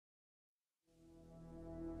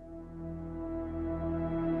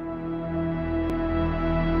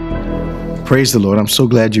Praise the Lord. I'm so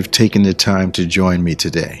glad you've taken the time to join me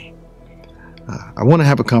today. I want to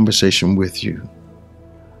have a conversation with you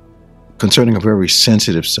concerning a very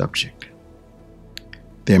sensitive subject.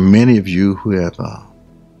 There are many of you who have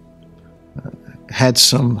had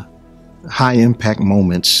some high impact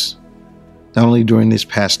moments, not only during these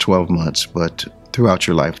past 12 months, but throughout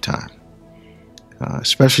your lifetime.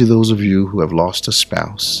 Especially those of you who have lost a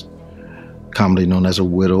spouse, commonly known as a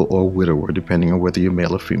widow or widower, depending on whether you're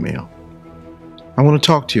male or female. I want to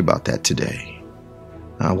talk to you about that today.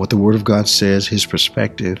 What the Word of God says, His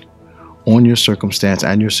perspective on your circumstance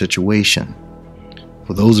and your situation.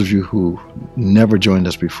 For those of you who never joined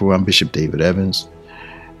us before, I'm Bishop David Evans,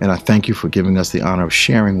 and I thank you for giving us the honor of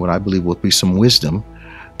sharing what I believe will be some wisdom,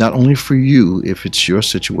 not only for you if it's your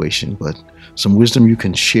situation, but some wisdom you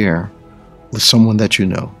can share with someone that you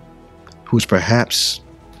know who's perhaps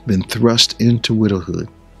been thrust into widowhood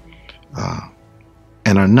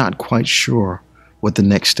and are not quite sure what the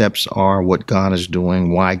next steps are, what God is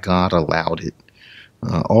doing, why God allowed it.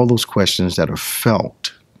 All those questions that are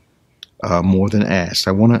felt more than asked.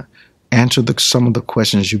 I want to answer some of the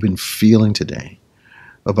questions you've been feeling today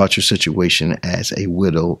about your situation as a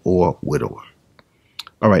widow or widower.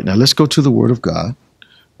 All right, now let's go to the Word of God.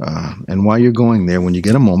 And while you're going there, when you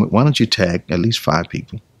get a moment, why don't you tag at least 5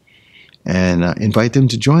 people and invite them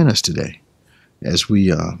to join us today as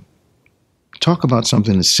we talk about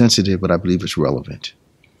something that's sensitive, but I believe it's relevant.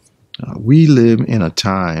 We live in a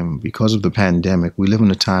time, because of the pandemic, we live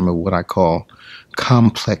in a time of what I call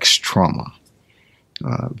complex trauma.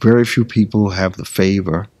 Very few people have the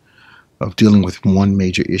favor of dealing with one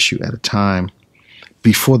major issue at a time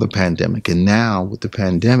before the pandemic. And now with the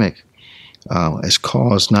pandemic, has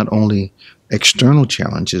caused not only external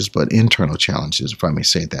challenges, but internal challenges, if I may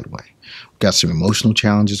say it that way. We've got some emotional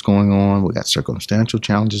challenges going on. We've got circumstantial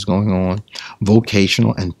challenges going on.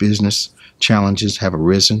 Vocational and business challenges have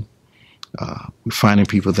arisen. We're finding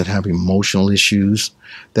people that have emotional issues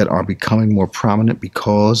that are becoming more prominent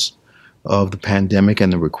because of the pandemic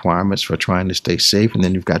and the requirements for trying to stay safe. And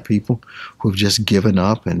then you've got people who've just given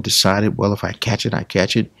up and decided, well, if I catch it, I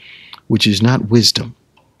catch it, which is not wisdom.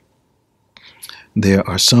 There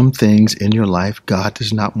are some things in your life God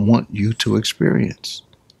does not want you to experience.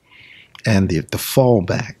 And the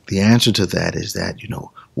fallback, the answer to that is that,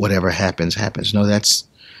 whatever happens, happens. No, that's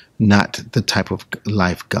not the type of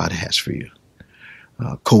life God has for you.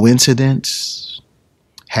 Coincidence,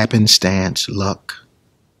 happenstance, luck,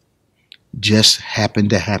 just happened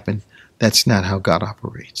to happen. That's not how God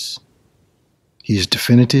operates. He is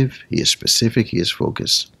definitive, He is specific, He is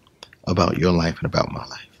focused about your life and about my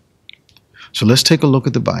life. So let's take a look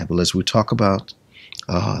at the Bible as we talk about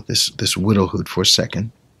this widowhood for a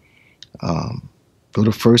second. Go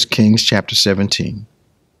to 1 Kings chapter 17,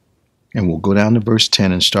 and we'll go down to verse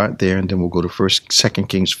 10 and start there, and then we'll go to 2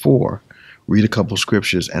 Kings 4, read a couple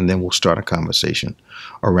scriptures, and then we'll start a conversation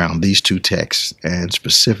around these two texts and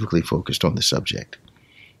specifically focused on the subject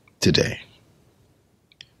today.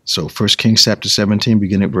 So 1 Kings chapter 17,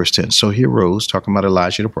 beginning at verse 10. So he arose, talking about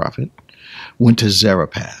Elijah the prophet, went to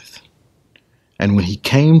Zarephath. And when he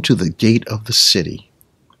came to the gate of the city,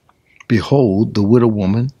 behold, the widow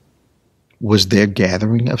woman was there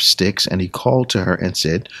gathering of sticks, and he called to her and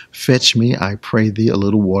said, Fetch me, I pray thee, a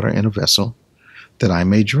little water in a vessel, that I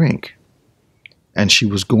may drink. And she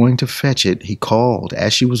was going to fetch it.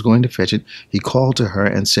 As she was going to fetch it, he called to her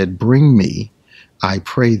and said, Bring me, I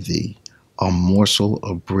pray thee, a morsel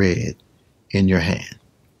of bread in your hand.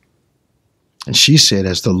 And she said,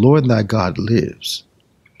 As the Lord thy God lives,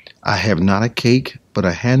 I have not a cake, but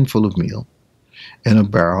a handful of meal, in a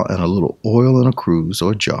barrel, and a little oil in a cruse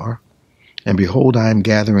or jar. And behold, I am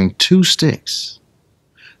gathering 2 sticks,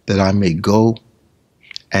 that I may go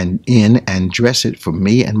and dress it for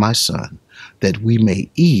me and my son, that we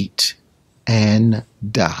may eat and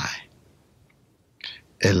die.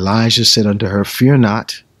 Elijah said unto her, Fear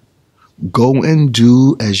not, go and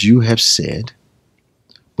do as you have said,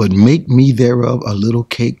 but make me thereof a little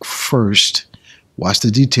cake first. Watch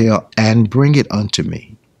the detail, and bring it unto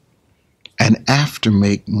me, and after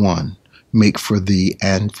make for thee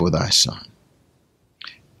and for thy son.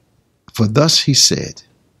 For thus he said,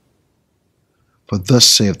 for thus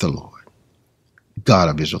saith the Lord, God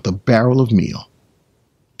of Israel, the barrel of meal,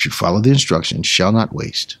 if you follow the instructions, shall not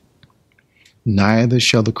waste, neither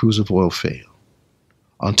shall the cruse of oil fail,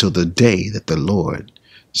 until the day that the Lord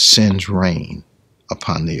sends rain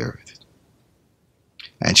upon the earth.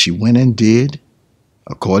 And she went and did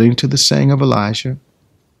according to the saying of Elijah.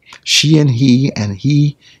 She and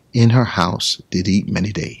he in her house did eat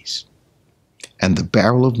many days. And the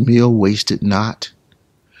barrel of meal wasted not,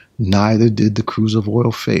 neither did the cruse of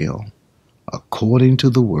oil fail, according to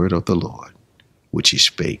the word of the Lord, which he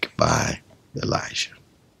spake by Elijah.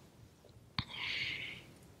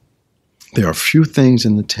 There are a few things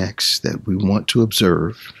in the text that we want to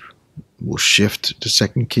observe. We'll shift to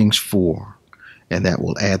 2 Kings 4, and that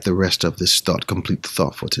will add the rest of this thought, complete the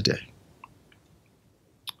thought for today.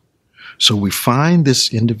 So we find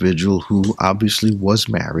this individual who obviously was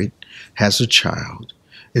married, has a child,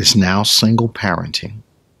 is now single parenting,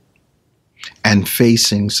 and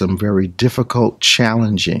facing some very difficult,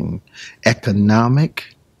 challenging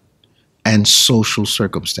economic and social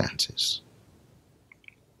circumstances.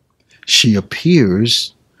 She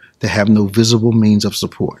appears to have no visible means of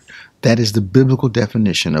support. That is the biblical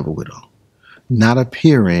definition of a widow, not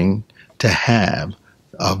appearing to have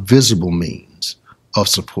a visible means of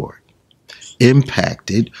support.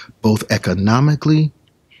 Impacted both economically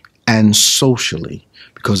and socially,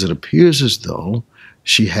 because it appears as though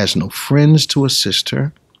she has no friends to assist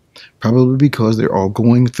her, probably because they're all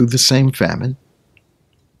going through the same famine.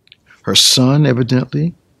 Her son,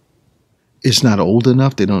 evidently, is not old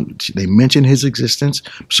enough. They mention his existence,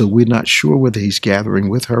 so we're not sure whether he's gathering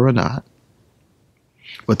with her or not.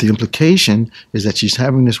 But the implication is that she's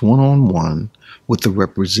having this one-on-one with the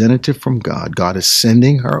representative from God. God is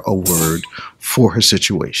sending her a word for her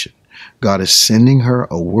situation. God is sending her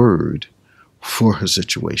a word for her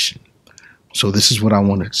situation. So this is what I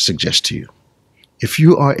want to suggest to you. If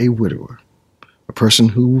you are a widower, a person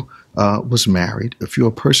who was married, if you're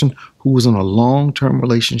a person who was in a long-term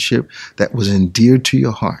relationship that was endeared to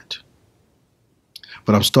your heart,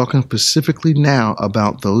 but I'm talking specifically now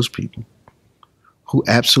about those people who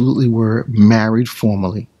absolutely were married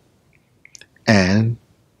formally, and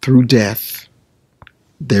through death,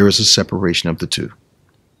 there is a separation of the two.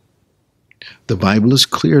 The Bible is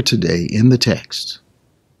clear today in the text.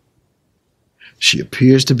 She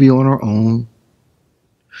appears to be on her own.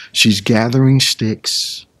 She's gathering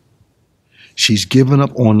sticks. She's given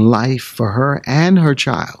up on life for her and her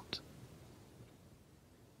child.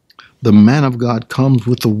 The man of God comes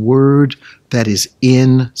with a word that is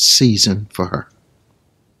in season for her.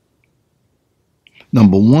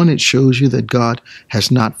 Number one, it shows you that God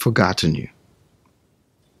has not forgotten you.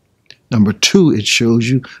 Number two, it shows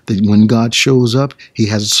you that when God shows up, he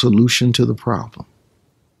has a solution to the problem.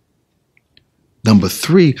 Number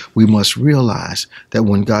three, we must realize that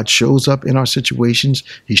when God shows up in our situations,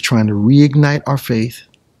 he's trying to reignite our faith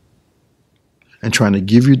and trying to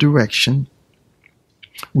give you direction,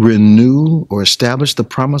 renew or establish the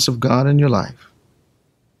promise of God in your life.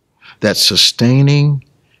 That sustaining,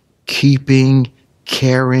 keeping,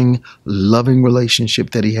 caring, loving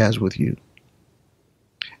relationship that he has with you.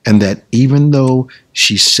 And that even though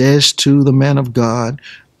she says to the man of God,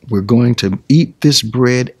 we're going to eat this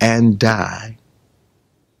bread and die,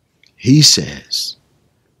 he says,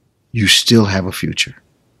 you still have a future.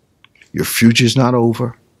 Your future's not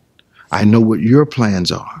over. I know what your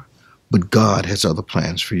plans are, but God has other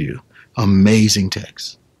plans for you. Amazing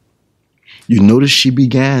text. You notice she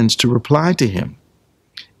begins to reply to him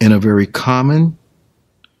in a very common,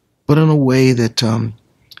 but in a way that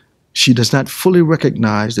she does not fully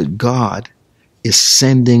recognize that God is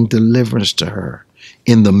sending deliverance to her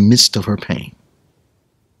in the midst of her pain.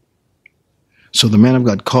 So the man of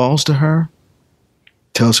God calls to her,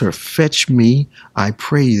 tells her, fetch me, I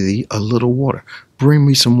pray thee, a little water. Bring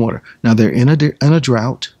me some water. Now they're in a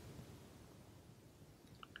drought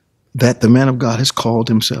that the man of God has called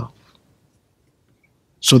himself.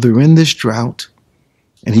 So they're in this drought.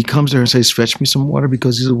 And he comes there and says, fetch me some water,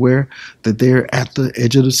 because he's aware that they're at the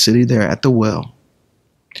edge of the city. They're at the well.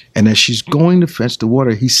 And as she's going to fetch the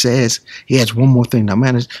water, he says, he adds one more thing. Now,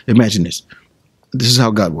 man, imagine this. This is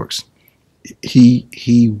how God works. He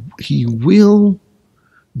will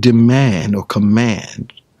demand or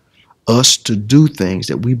command us to do things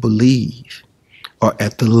that we believe are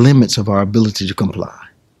at the limits of our ability to comply.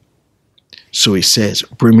 So he says,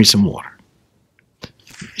 bring me some water.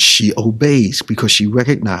 She obeys because she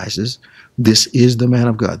recognizes this is the man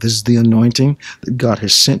of God. This is the anointing that God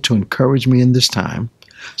has sent to encourage me in this time.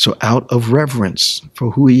 So out of reverence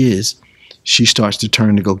for who he is, she starts to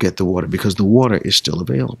turn to go get the water because the water is still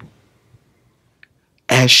available.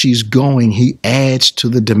 As she's going, he adds to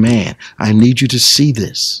the demand. I need you to see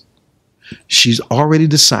this. She's already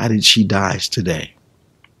decided she dies today.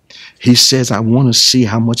 He says, I want to see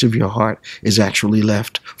how much of your heart is actually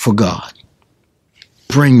left for God.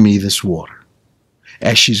 Bring me this water.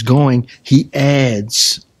 As she's going, he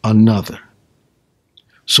adds another.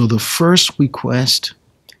 So the first request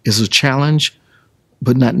is a challenge,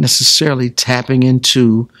 but not necessarily tapping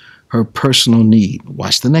into her personal need.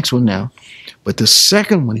 Watch the next one now. But the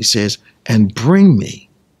second one, he says, and bring me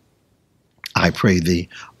I pray thee,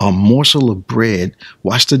 a morsel of bread,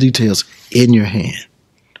 watch the details, in your hand.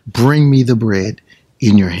 Bring me the bread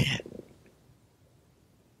in your hand.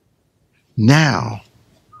 Now,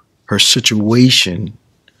 her situation,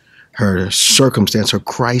 her circumstance, her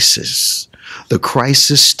crisis, the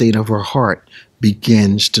crisis state of her heart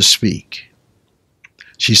begins to speak.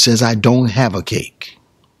 She says, I don't have a cake.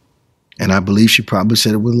 And I believe she probably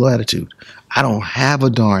said it with a little attitude. I don't have a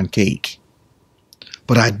darn cake.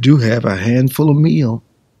 But I do have a handful of meal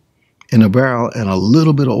in a barrel and a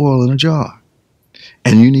little bit of oil in a jar.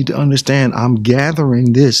 And you need to understand, I'm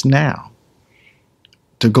gathering this now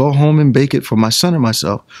to go home and bake it for my son and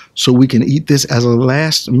myself so we can eat this as a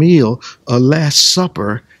last meal, a last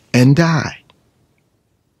supper, and die.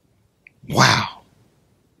 Wow.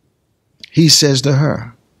 He says to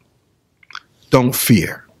her, don't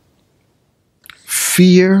fear.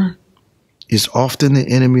 Fear is often the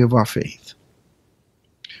enemy of our faith.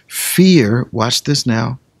 Fear, watch this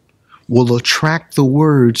now, will attract the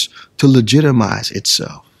words to legitimize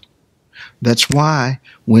itself. That's why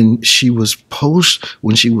when she was posed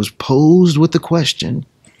with the question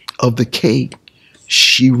of the cake,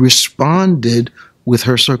 she responded with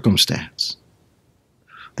her circumstance.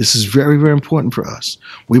 This is very, very important for us.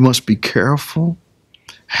 We must be careful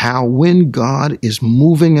how when God is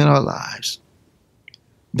moving in our lives,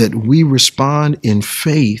 that we respond in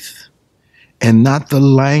faith and not the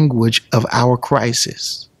language of our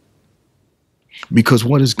crisis. Because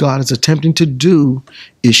what God is attempting to do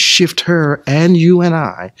is shift her and you and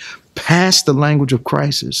I past the language of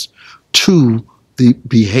crisis to the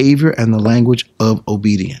behavior and the language of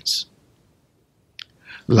obedience.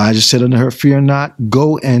 Elijah said unto her, fear not,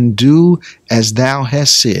 go and do as thou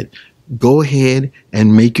hast said. Go ahead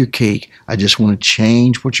and make your cake. I just want to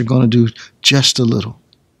change what you're going to do just a little.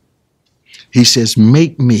 He says,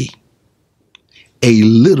 make me a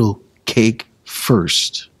little cake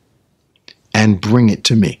first and bring it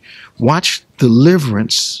to me. Watch,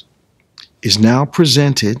 deliverance is now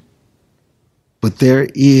presented, but there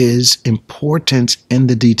is importance in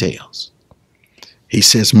the details. He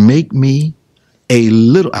says, make me a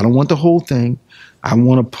little. I don't want the whole thing. I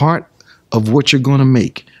want a part of what you're going to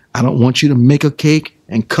make. I don't want you to make a cake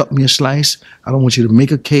and cut me a slice. I don't want you to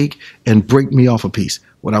make a cake and break me off a piece.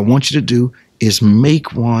 What I want you to do is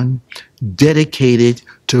make one dedicated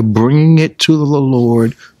to bringing it to the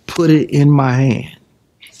Lord, put it in my hand,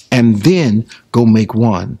 and then go make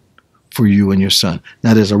one for you and your son.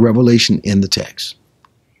 Now there's a revelation in the text.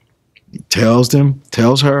 He tells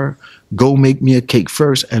her, go make me a cake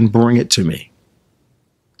first and bring it to me.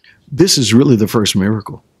 This is really the first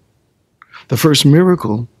miracle. The first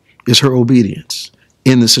miracle is her obedience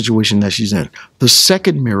in the situation that she's in. The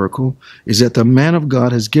second miracle is that the man of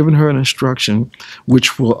God has given her an instruction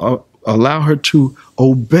which will allow her to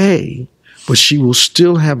obey, but she will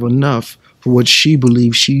still have enough for what she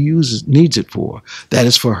believes she needs it for. That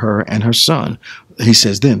is for her and her son. He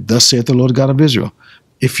says then, thus saith the Lord God of Israel,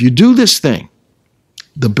 if you do this thing,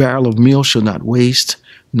 the barrel of meal shall not waste,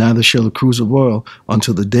 neither shall the cruse of oil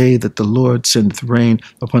until the day that the Lord sendeth rain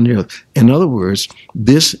upon the earth. In other words,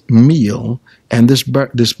 this meal and this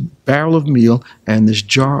barrel of meal and this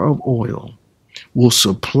jar of oil will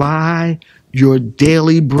supply your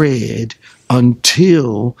daily bread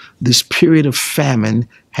until this period of famine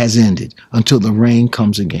has ended, until the rain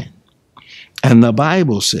comes again. And the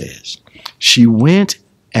Bible says she went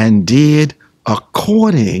and did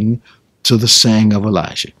according to the saying of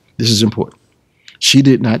Elijah. This is important. She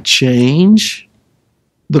did not change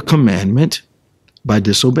the commandment by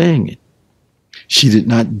disobeying it. She did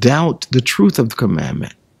not doubt the truth of the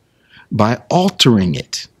commandment by altering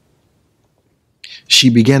it.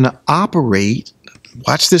 She began to operate,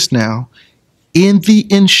 watch this now, in the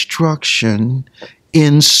instruction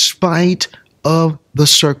in spite of the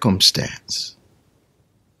circumstance.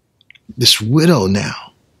 This widow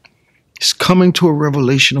now is coming to a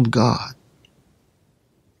revelation of God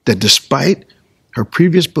that despite her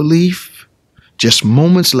previous belief, just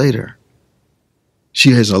moments later,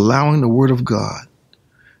 she is allowing the word of God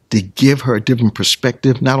to give her a different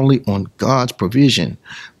perspective, not only on God's provision,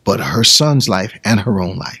 but her son's life and her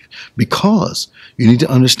own life. Because you need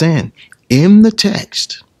to understand, in the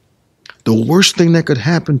text, the worst thing that could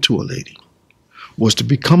happen to a lady was to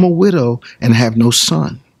become a widow and have no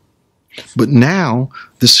son. But now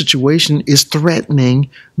the situation is threatening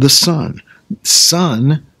the son.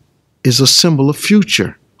 Son is a symbol of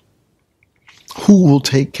future. Who will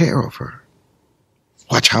take care of her?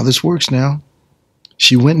 Watch how this works now.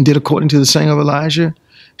 She went and did according to the saying of Elijah.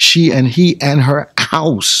 She and he and her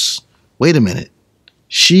house. Wait a minute.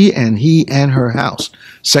 She and he and her house.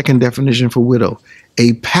 Second definition for widow.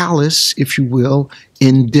 a palace, if you will,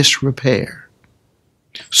 in disrepair.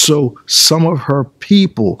 So some of her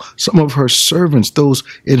people, some of her servants, those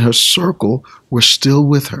in her circle, were still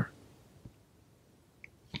with her.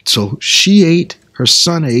 So she ate, her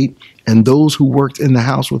son ate, and those who worked in the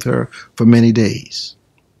house with her for many days.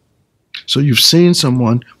 So you've seen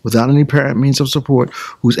someone without any apparent means of support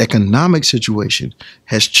whose economic situation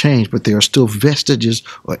has changed, but there are still vestiges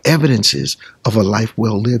or evidences of a life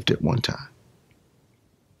well lived at one time.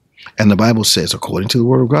 And the Bible says, according to the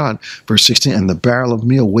word of God, verse 16, and the barrel of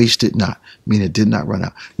meal wasted not, meaning it did not run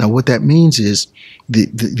out. Now, what that means is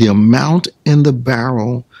the amount in the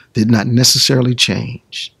barrel did not necessarily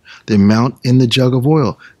change. The amount in the jug of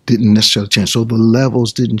oil didn't necessarily change. So the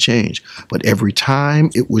levels didn't change. But every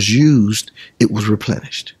time it was used, it was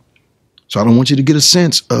replenished. So I don't want you to get a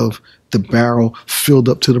sense of the barrel filled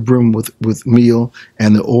up to the brim with meal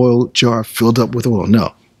and the oil jar filled up with oil.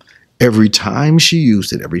 No. Every time she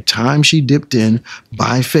used it, every time she dipped in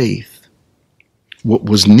by faith, what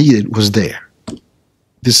was needed was there.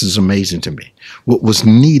 This is amazing to me. What was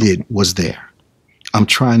needed was there. I'm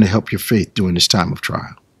trying to help your faith during this time of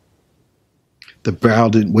trial. The barrel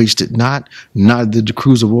didn't waste it not, neither did the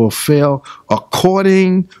cruse of oil fail,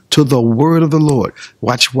 according to the word of the Lord.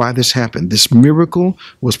 Watch why this happened. This miracle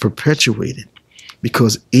was perpetuated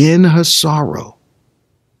because in her sorrow,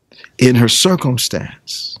 in her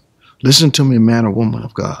circumstance, listen to me, man or woman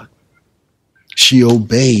of God, she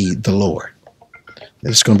obeyed the Lord.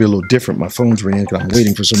 It's going to be a little different. My phone's ringing because I'm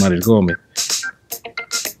waiting for somebody to call me.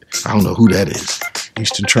 I don't know who that is.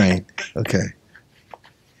 Houston Train. Okay.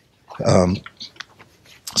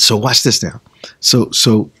 So watch this now.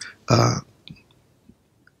 So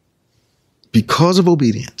because of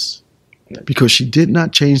obedience, because she did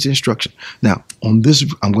not change the instruction. Now on this,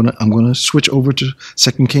 I'm gonna switch over to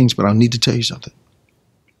 2 Kings, but I need to tell you something.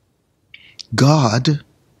 God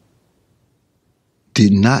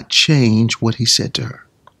did not change what he said to her.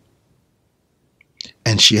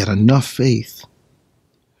 And she had enough faith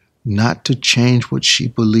not to change what she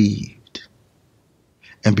believed.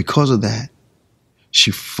 And because of that,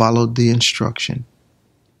 she followed the instruction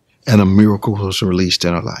and a miracle was released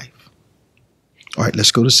in her life. All right,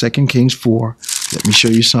 let's go to 2 Kings 4. Let me show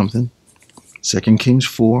you something. 2 Kings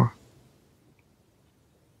 4.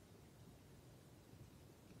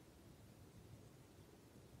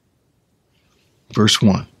 Verse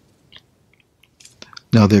 1.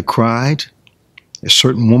 Now there cried a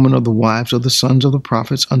certain woman of the wives of the sons of the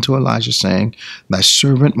prophets unto Elijah, saying, Thy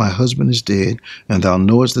servant, my husband, is dead, and thou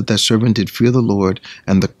knowest that thy servant did fear the Lord,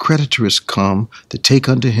 and the creditor is come to take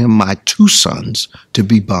unto him my 2 sons to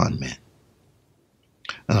be bondmen.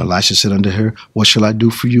 And Elisha said unto her, What shall I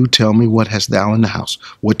do for you? Tell me, what hast thou in the house?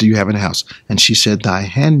 What do you have in the house? And she said, Thy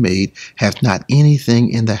handmaid hath not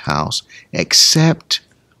anything in the house except,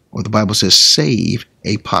 or the Bible says, save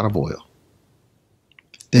a pot of oil.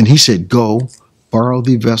 Then he said, Go, borrow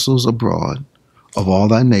thee vessels abroad of all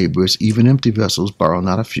thy neighbors, even empty vessels, borrow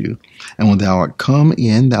not a few. And when thou art come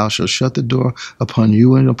in, thou shalt shut the door upon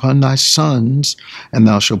you and upon thy sons, and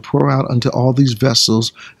thou shalt pour out unto all these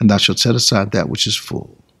vessels, and thou shalt set aside that which is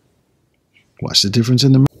full. Watch the difference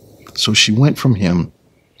in the. So she went from him,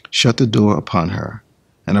 shut the door upon her,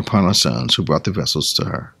 and upon her sons, who brought the vessels to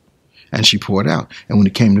her. And she poured out. And when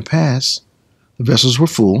it came to pass, the vessels were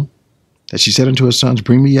full, that she said unto her sons,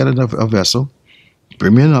 Bring me yet a vessel,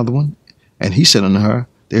 bring me another one. And he said unto her,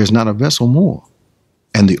 There is not a vessel more.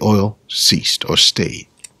 And the oil ceased or stayed.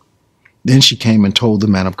 Then she came and told the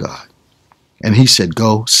man of God. And he said,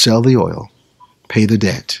 Go, sell the oil, pay the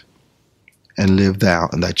debt, and live thou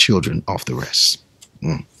and thy children off the rest.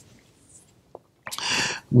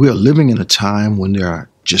 We are living in a time when there are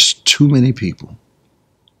just too many people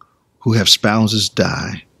who have spouses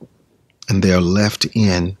die, and they are left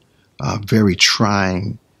in very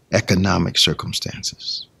trying economic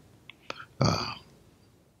circumstances.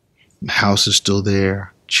 House is still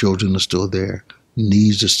there, children are still there,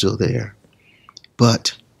 needs are still there.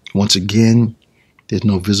 But once again, there's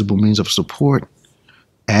no visible means of support,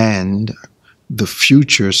 and the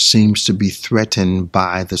future seems to be threatened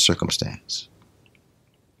by the circumstance.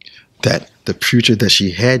 That the future that she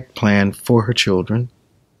had planned for her children,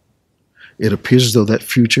 it appears as though that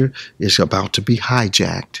future is about to be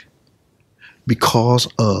hijacked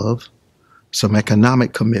because of some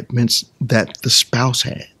economic commitments that the spouse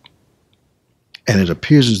had. And it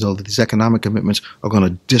appears as though that these economic commitments are going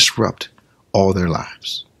to disrupt all their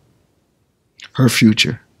lives. Her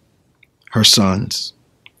future, her son's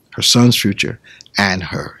future, and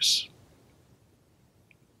hers.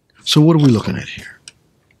 So what are we looking at here?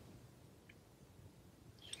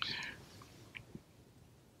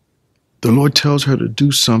 The Lord tells her to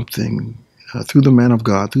do something through the man of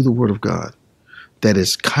God, through the word of God, that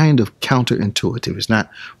is kind of counterintuitive. It's not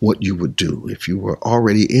what you would do if you were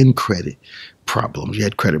already in credit problems. You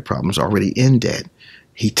had credit problems, already in debt.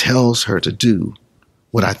 He tells her to do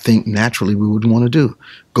what I think naturally we would want to do.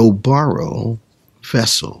 Go borrow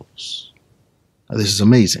vessels. Now, this is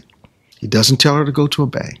amazing. He doesn't tell her to go to a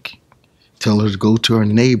bank. Tell her to go to her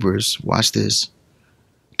neighbors, watch this,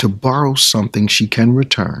 to borrow something she can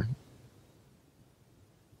return.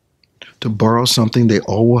 To borrow something they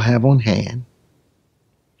all will have on hand.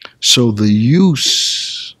 So the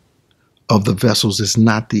use of the vessels is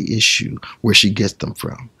not the issue where she gets them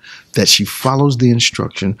from. That she follows the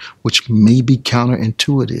instruction, which may be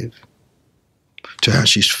counterintuitive to how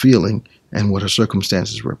she's feeling and what her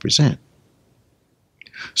circumstances represent.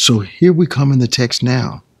 So here we come in the text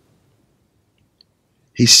now.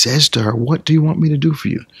 He says to her, what do you want me to do for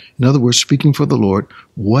you? In other words, speaking for the Lord,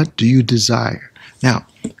 what do you desire? Now,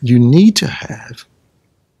 you need to have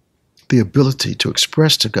the ability to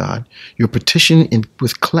express to God your petition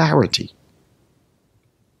with clarity.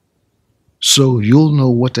 So you'll know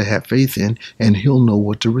what to have faith in and he'll know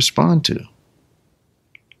what to respond to.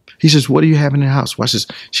 He says, what do you have in the house? Watch this.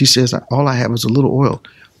 She says, all I have is a little oil.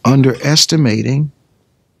 Underestimating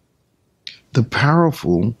the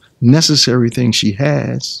powerful, necessary thing she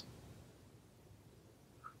has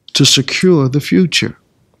to secure the future.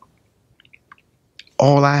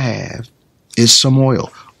 All I have is some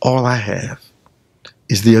oil. All I have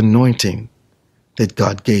is the anointing that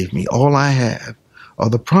God gave me. All I have are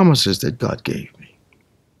the promises that God gave me.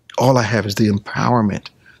 All I have is the empowerment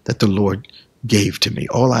that the Lord gave to me.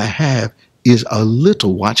 All I have is a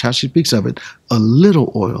little, watch how she speaks of it, a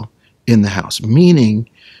little oil in the house, meaning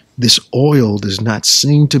this oil does not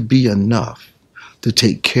seem to be enough to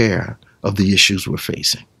take care of the issues we're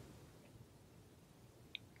facing.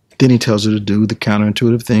 Then he tells her to do the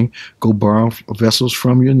counterintuitive thing, go borrow vessels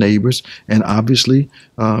from your neighbors. And obviously,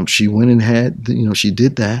 she went and had, she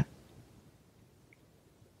did that.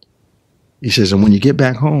 He says, and when you get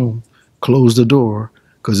back home, close the door,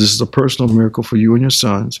 because this is a personal miracle for you and your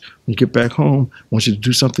sons. When you get back home, I want you to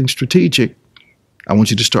do something strategic. I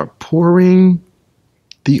want you to start pouring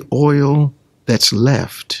the oil that's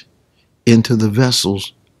left into the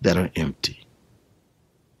vessels that are empty.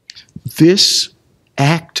 This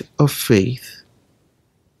act of faith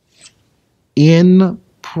in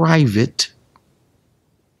private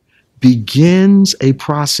begins a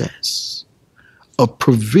process of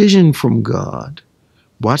provision from God.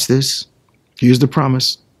 Watch this. Here's the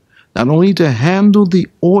promise. Not only to handle the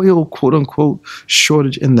oil, quote unquote,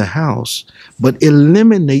 shortage in the house, but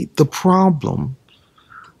eliminate the problem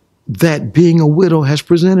that being a widow has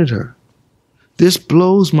presented her. This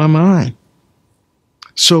blows my mind.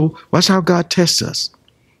 So watch how God tests us.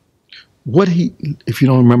 If you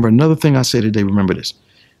don't remember, another thing I say today, remember this.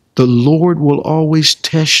 The Lord will always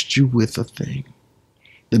test you with a thing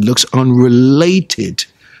that looks unrelated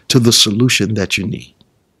to the solution that you need.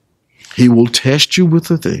 He will test you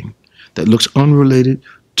with a thing that looks unrelated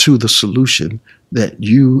to the solution that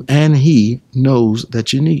you and he knows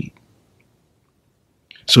that you need.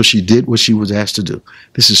 So she did what she was asked to do.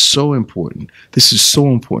 This is so important. This is so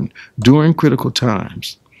important. During critical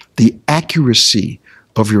times, the accuracy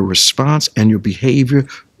of your response and your behavior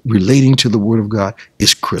relating to the Word of God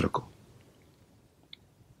is critical.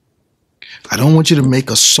 I don't want you to make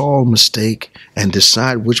a Saul mistake and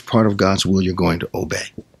decide which part of God's will you're going to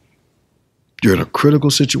obey. You're in a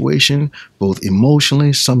critical situation, both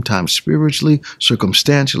emotionally, sometimes spiritually,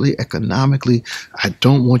 circumstantially, economically. I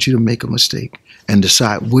don't want you to make a mistake and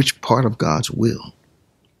decide which part of God's will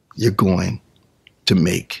you're going to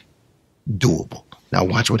make doable. Now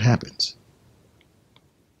watch what happens.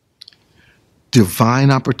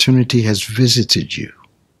 Divine opportunity has visited you,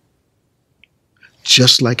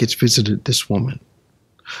 just like it's visited this woman.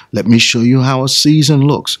 Let me show you how a season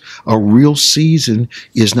looks. A real season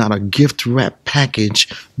is not a gift wrap package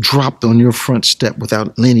dropped on your front step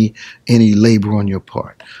without any labor on your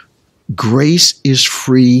part. Grace is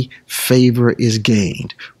free, favor is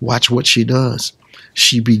gained. Watch what she does.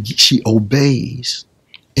 She obeys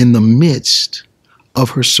in the midst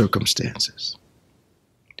of her circumstances.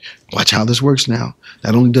 Watch how this works now.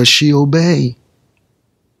 Not only does she obey,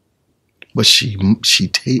 but she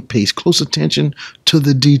pays close attention to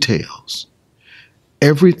the details.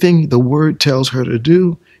 Everything the Word tells her to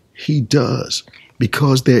do, he does,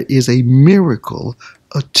 because there is a miracle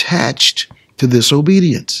attached to this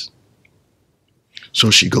obedience.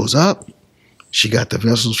 So she goes up, she got the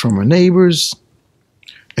vessels from her neighbors,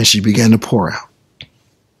 and she began to pour out.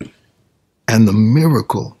 And the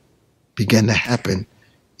miracle began to happen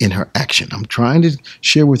in her action. I'm trying to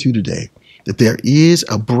share with you today that there is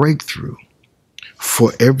a breakthrough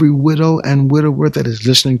for every widow and widower that is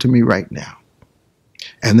listening to me right now.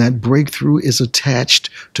 And that breakthrough is attached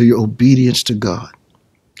to your obedience to God.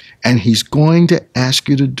 And he's going to ask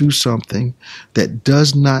you to do something that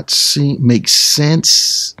does not make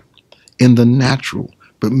sense in the natural,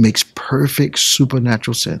 but makes perfect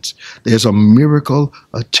supernatural sense. There's a miracle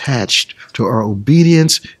attached to our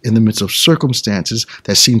obedience in the midst of circumstances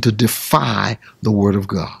that seem to defy the word of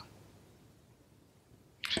God.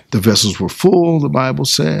 The vessels were full, the Bible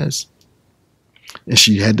says. And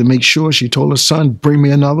she had to make sure. She told her son, bring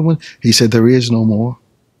me another one. He said, there is no more.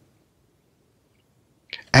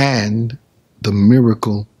 And the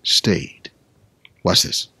miracle stayed. Watch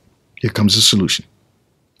this. Here comes the solution.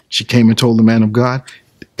 She came and told the man of God,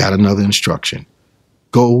 got another instruction.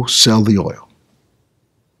 Go sell the oil.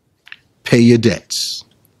 Pay your debts.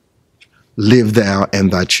 Live thou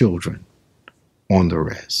and thy children on the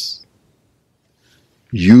rest.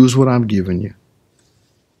 Use what I'm giving you.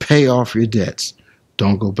 Pay off your debts.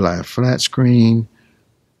 Don't go buy a flat screen.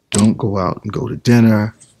 Don't go out and go to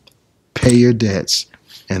dinner. Pay your debts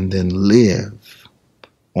and then live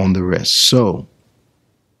on the rest. So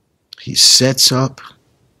he sets up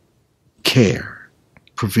care,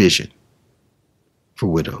 provision for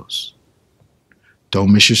widows.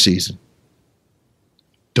 Don't miss your season.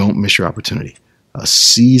 Don't miss your opportunity. A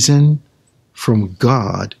season from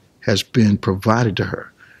God has been provided to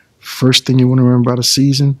her. First thing you want to remember about a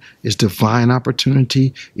season is divine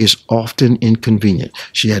opportunity is often inconvenient.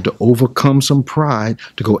 She had to overcome some pride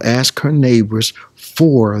to go ask her neighbors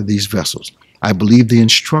for these vessels. I believe the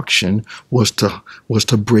instruction was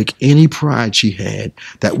to break any pride she had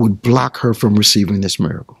that would block her from receiving this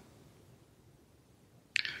miracle.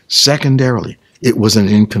 Secondarily, it was an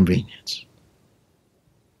inconvenience.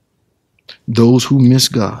 Those who miss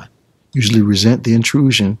God usually resent the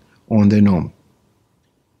intrusion on their normal.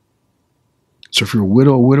 So if you're a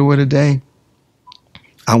widow or widower today,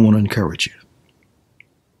 I want to encourage you.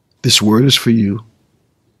 This word is for you.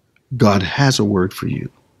 God has a word for you.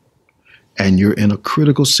 And you're in a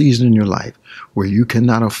critical season in your life where you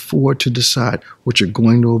cannot afford to decide what you're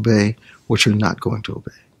going to obey, what you're not going to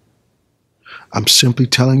obey. I'm simply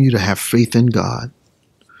telling you to have faith in God,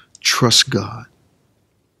 trust God,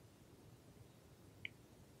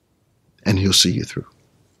 and he'll see you through.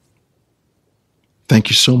 Thank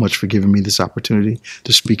you so much for giving me this opportunity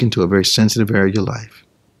to speak into a very sensitive area of your life.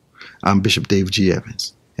 I'm Bishop David G.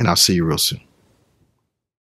 Evans, and I'll see you real soon.